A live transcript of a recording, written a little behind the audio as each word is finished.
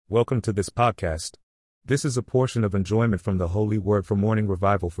Welcome to this podcast. This is a portion of enjoyment from the Holy Word for Morning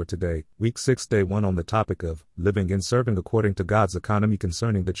Revival for today, Week 6, Day 1, on the topic of Living and Serving According to God's Economy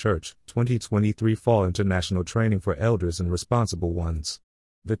Concerning the Church, 2023 Fall International Training for Elders and Responsible Ones.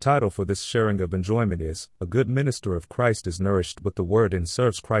 The title for this sharing of enjoyment is, A Good Minister of Christ is Nourished with the Word and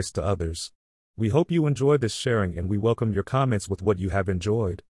Serves Christ to Others. We hope you enjoy this sharing and we welcome your comments with what you have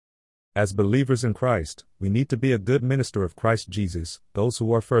enjoyed. As believers in Christ, we need to be a good minister of Christ Jesus, those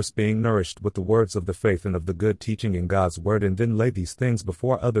who are first being nourished with the words of the faith and of the good teaching in God's Word, and then lay these things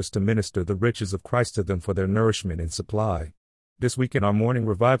before others to minister the riches of Christ to them for their nourishment and supply. This week in our morning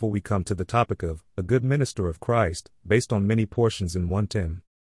revival we come to the topic of a good minister of Christ, based on many portions in 1 Tim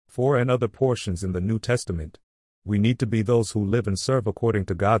 4 and other portions in the New Testament. We need to be those who live and serve according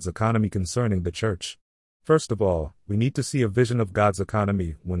to God's economy concerning the church. First of all, we need to see a vision of God's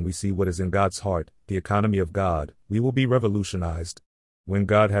economy. When we see what is in God's heart, the economy of God, we will be revolutionized. When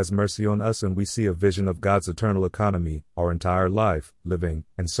God has mercy on us and we see a vision of God's eternal economy, our entire life, living,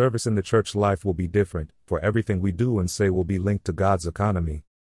 and service in the church life will be different, for everything we do and say will be linked to God's economy.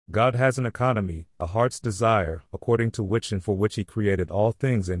 God has an economy, a heart's desire, according to which and for which He created all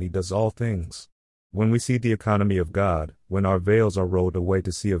things and He does all things. When we see the economy of God, when our veils are rolled away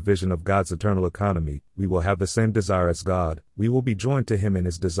to see a vision of God's eternal economy, we will have the same desire as God. We will be joined to Him in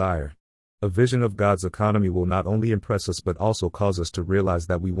His desire. A vision of God's economy will not only impress us but also cause us to realize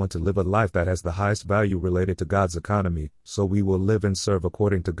that we want to live a life that has the highest value related to God's economy, so we will live and serve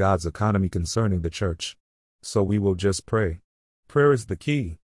according to God's economy concerning the church. So we will just pray. Prayer is the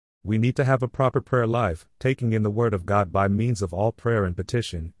key. We need to have a proper prayer life, taking in the Word of God by means of all prayer and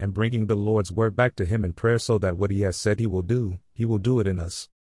petition, and bringing the Lord's Word back to Him in prayer so that what He has said He will do it in us.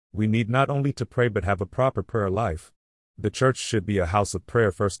 We need not only to pray but have a proper prayer life. The church should be a house of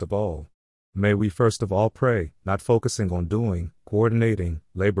prayer first of all. May we first of all pray, not focusing on doing, coordinating,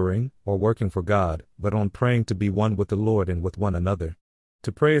 laboring, or working for God, but on praying to be one with the Lord and with one another.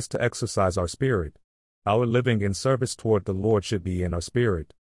 To pray is to exercise our spirit. Our living and service toward the Lord should be in our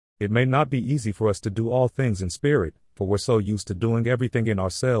spirit. It may not be easy for us to do all things in spirit, for we're so used to doing everything in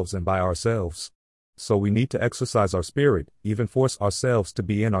ourselves and by ourselves. So we need to exercise our spirit, even force ourselves to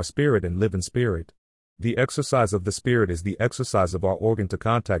be in our spirit and live in spirit. The exercise of the Spirit is the exercise of our organ to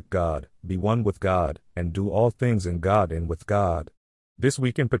contact God, be one with God, and do all things in God and with God. This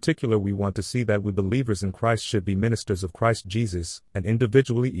week in particular we want to see that we believers in Christ should be ministers of Christ Jesus, and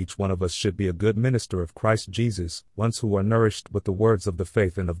individually each one of us should be a good minister of Christ Jesus, ones who are nourished with the words of the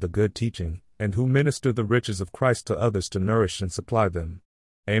faith and of the good teaching, and who minister the riches of Christ to others to nourish and supply them.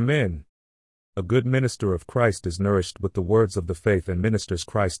 Amen. A good minister of Christ is nourished with the words of the faith and ministers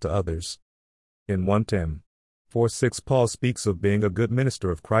Christ to others. In 1 Tim 4:6 Paul speaks of being a good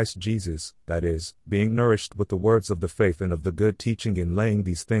minister of Christ Jesus, that is, being nourished with the words of the faith and of the good teaching in laying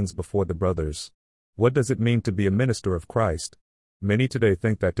these things before the brothers. What does it mean to be a minister of Christ? Many today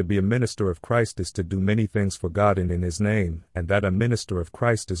think that to be a minister of Christ is to do many things for God and in His name, and that a minister of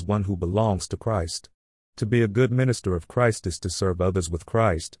Christ is one who belongs to Christ. To be a good minister of Christ is to serve others with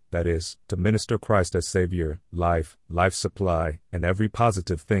Christ, that is, to minister Christ as Savior, life supply, and every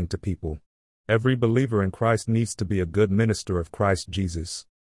positive thing to people. Every believer in Christ needs to be a good minister of Christ Jesus.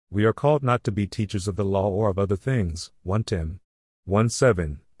 We are called not to be teachers of the law or of other things, 1 Tim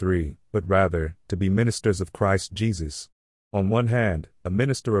 1:7-3, but rather, to be ministers of Christ Jesus. On one hand, a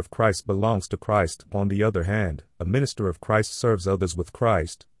minister of Christ belongs to Christ. On the other hand, a minister of Christ serves others with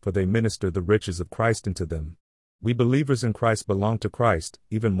Christ, for they minister the riches of Christ into them. We believers in Christ belong to Christ.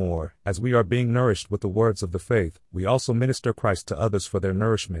 Even more, as we are being nourished with the words of the faith, we also minister Christ to others for their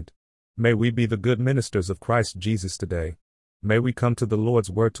nourishment. May we be the good ministers of Christ Jesus today. May we come to the Lord's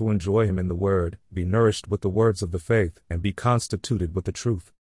Word to enjoy Him in the Word, be nourished with the words of the faith, and be constituted with the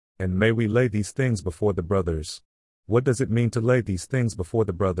truth. And may we lay these things before the brothers. What does it mean to lay these things before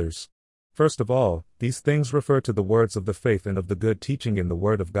the brothers? First of all, these things refer to the words of the faith and of the good teaching in the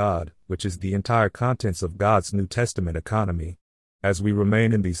Word of God, which is the entire contents of God's New Testament economy. As we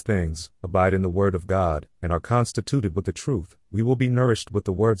remain in these things, abide in the Word of God, and are constituted with the truth, we will be nourished with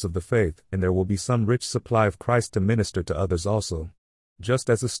the words of the faith, and there will be some rich supply of Christ to minister to others also.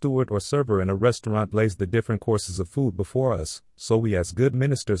 Just as a steward or server in a restaurant lays the different courses of food before us, so we as good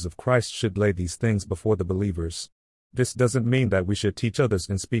ministers of Christ should lay these things before the believers. This doesn't mean that we should teach others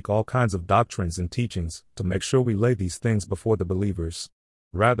and speak all kinds of doctrines and teachings, to make sure we lay these things before the believers.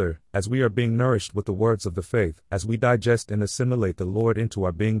 Rather, as we are being nourished with the words of the faith, as we digest and assimilate the Lord into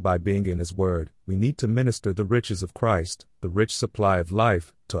our being by being in His Word, we need to minister the riches of Christ, the rich supply of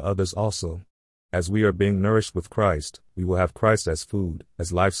life, to others also. As we are being nourished with Christ, we will have Christ as food,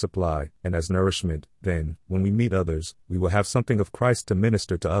 as life supply, and as nourishment. Then, when we meet others, we will have something of Christ to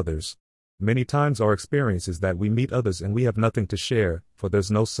minister to others. Many times our experience is that we meet others and we have nothing to share, for there's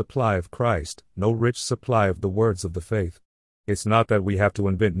no supply of Christ, no rich supply of the words of the faith. It's not that we have to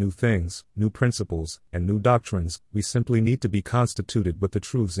invent new things, new principles, and new doctrines. We simply need to be constituted with the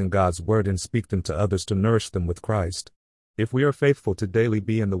truths in God's Word and speak them to others to nourish them with Christ. If we are faithful to daily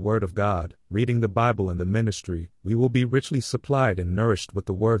be in the Word of God, reading the Bible and the ministry, we will be richly supplied and nourished with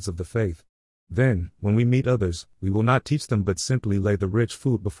the words of the faith. Then, when we meet others, we will not teach them but simply lay the rich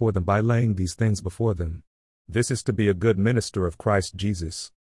food before them by laying these things before them. This is to be a good minister of Christ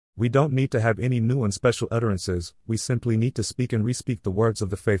Jesus. We don't need to have any new and special utterances, we simply need to speak and re-speak the words of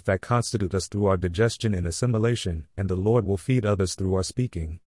the faith that constitute us through our digestion and assimilation, and the Lord will feed others through our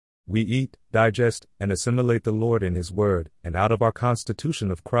speaking. We eat, digest, and assimilate the Lord in His Word, and out of our constitution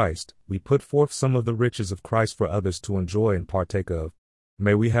of Christ, we put forth some of the riches of Christ for others to enjoy and partake of.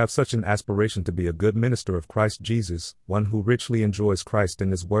 May we have such an aspiration to be a good minister of Christ Jesus, one who richly enjoys Christ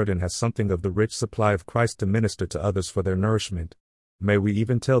in His Word and has something of the rich supply of Christ to minister to others for their nourishment. May we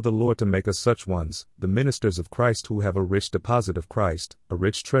even tell the Lord to make us such ones, the ministers of Christ who have a rich deposit of Christ, a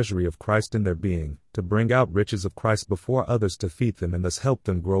rich treasury of Christ in their being, to bring out riches of Christ before others to feed them and thus help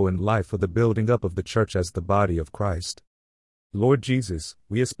them grow in life for the building up of the church as the body of Christ. Lord Jesus,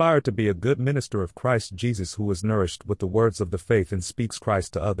 we aspire to be a good minister of Christ Jesus who is nourished with the words of the faith and speaks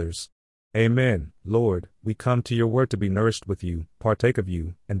Christ to others. Amen. Lord, we come to your word to be nourished with you, partake of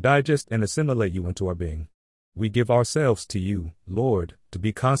you, and digest and assimilate you into our being. We give ourselves to you, Lord, to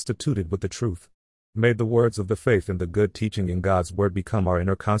be constituted with the truth. May the words of the faith and the good teaching in God's word become our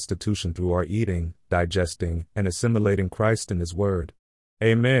inner constitution through our eating, digesting, and assimilating Christ in His word.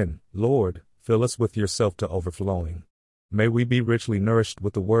 Amen. Lord, fill us with yourself to overflowing. May we be richly nourished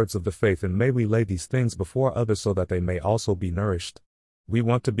with the words of the faith, and may we lay these things before others so that they may also be nourished. We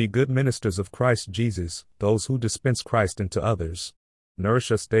want to be good ministers of Christ Jesus, those who dispense Christ into others. Nourish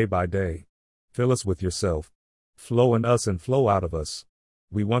us day by day. Fill us with yourself. Flow in us and flow out of us.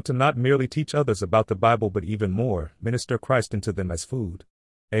 We want to not merely teach others about the Bible but even more, minister Christ into them as food.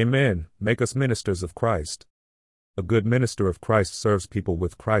 Amen. Make us ministers of Christ. A good minister of Christ serves people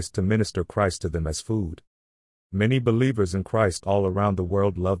with Christ to minister Christ to them as food. Many believers in Christ all around the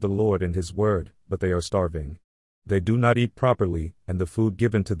world love the Lord and His Word, but they are starving. They do not eat properly, and the food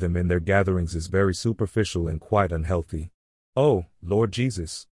given to them in their gatherings is very superficial and quite unhealthy. Oh, Lord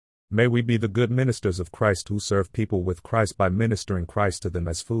Jesus! May we be the good ministers of Christ who serve people with Christ by ministering Christ to them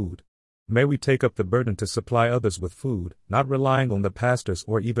as food. May we take up the burden to supply others with food, not relying on the pastors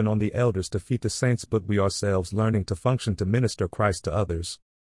or even on the elders to feed the saints, but we ourselves learning to function to minister Christ to others.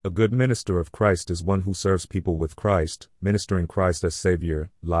 A good minister of Christ is one who serves people with Christ, ministering Christ as Savior,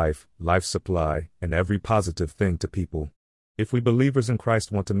 life supply, and every positive thing to people. If we believers in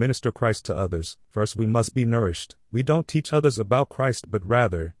Christ want to minister Christ to others, first we must be nourished. We don't teach others about Christ but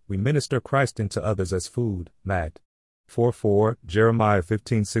rather, we minister Christ into others as food. Matt 4:4, Jeremiah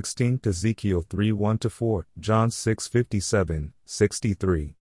 15:16 to Ezekiel 3:1-4, John 6:57,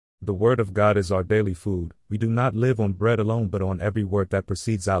 63. The Word of God is our daily food. We do not live on bread alone but on every word that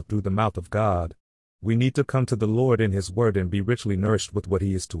proceeds out through the mouth of God. We need to come to the Lord in His Word and be richly nourished with what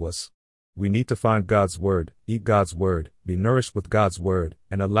He is to us. We need to find God's Word, eat God's Word, be nourished with God's Word,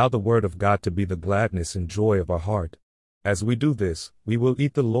 and allow the Word of God to be the gladness and joy of our heart. As we do this, we will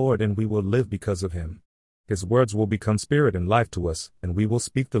eat the Lord and we will live because of Him. His words will become spirit and life to us, and we will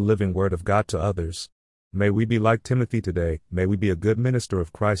speak the living Word of God to others. May we be like Timothy today. May we be a good minister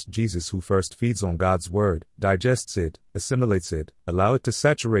of Christ Jesus who first feeds on God's Word, digests it, assimilates it, allow it to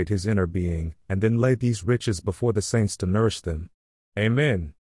saturate his inner being, and then lay these riches before the saints to nourish them.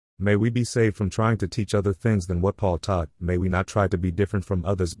 Amen. May we be saved from trying to teach other things than what Paul taught. May we not try to be different from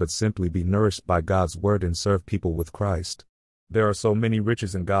others but simply be nourished by God's Word and serve people with Christ. There are so many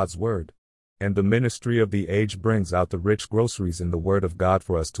riches in God's Word. And the ministry of the age brings out the rich groceries in the Word of God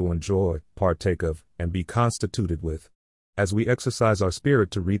for us to enjoy, partake of, and be constituted with. As we exercise our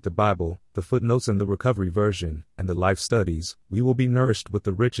spirit to read the Bible, the footnotes in the Recovery Version, and the life studies, we will be nourished with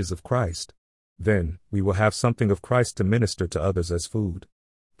the riches of Christ. Then, we will have something of Christ to minister to others as food.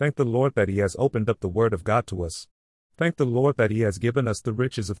 Thank the Lord that He has opened up the Word of God to us. Thank the Lord that He has given us the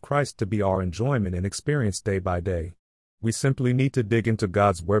riches of Christ to be our enjoyment and experience day by day. We simply need to dig into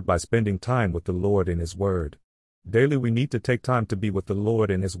God's Word by spending time with the Lord in His Word. Daily we need to take time to be with the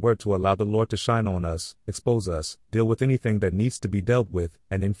Lord in His Word to allow the Lord to shine on us, expose us, deal with anything that needs to be dealt with,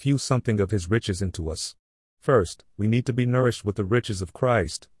 and infuse something of His riches into us. First, we need to be nourished with the riches of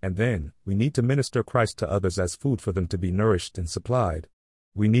Christ, and then, we need to minister Christ to others as food for them to be nourished and supplied.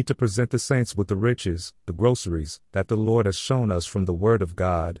 We need to present the saints with the riches, the groceries, that the Lord has shown us from the Word of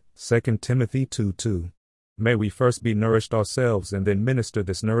God, 2 Timothy 2:2. May we first be nourished ourselves and then minister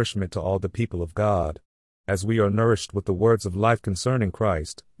this nourishment to all the people of God. As we are nourished with the words of life concerning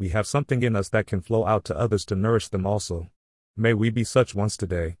Christ, we have something in us that can flow out to others to nourish them also. May we be such ones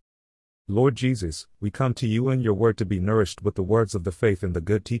today. Lord Jesus, we come to you and your word to be nourished with the words of the faith and the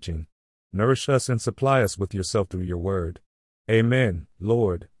good teaching. Nourish us and supply us with yourself through your word. Amen.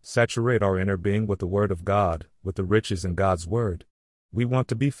 Lord, saturate our inner being with the word of God, with the riches in God's word. We want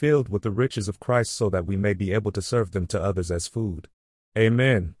to be filled with the riches of Christ so that we may be able to serve them to others as food.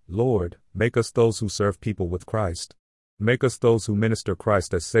 Amen. Lord, make us those who serve people with Christ. Make us those who minister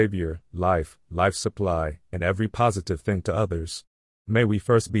Christ as Savior, life supply, and every positive thing to others. May we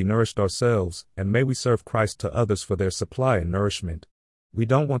first be nourished ourselves, and may we serve Christ to others for their supply and nourishment. We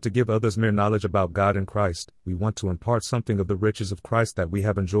don't want to give others mere knowledge about God and Christ. We want to impart something of the riches of Christ that we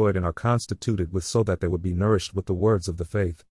have enjoyed and are constituted with so that they would be nourished with the words of the faith.